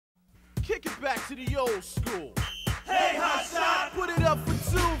to the old school. Hey, hot shot! Put it up for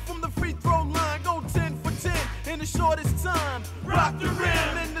two from the free throw line. Go 10 for 10 in the shortest time. Rock the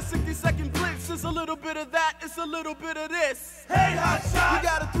rim in the 60-second blitz. It's a little bit of that, it's a little bit of this. Hey, hot shot! You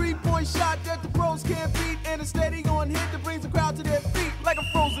got a three-point shot that the pros can't beat, and a steady on hit that brings the crowd to their feet like a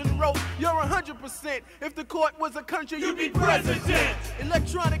frozen rope. You're 100%. If the court was a country, you'd be president.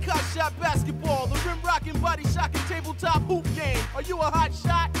 Electronic hot shot basketball, the rim rocking, body shocking, tabletop hoop game. Are you a hot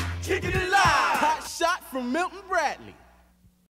shot? Kicking it live! Hot shot from Milton Bradley.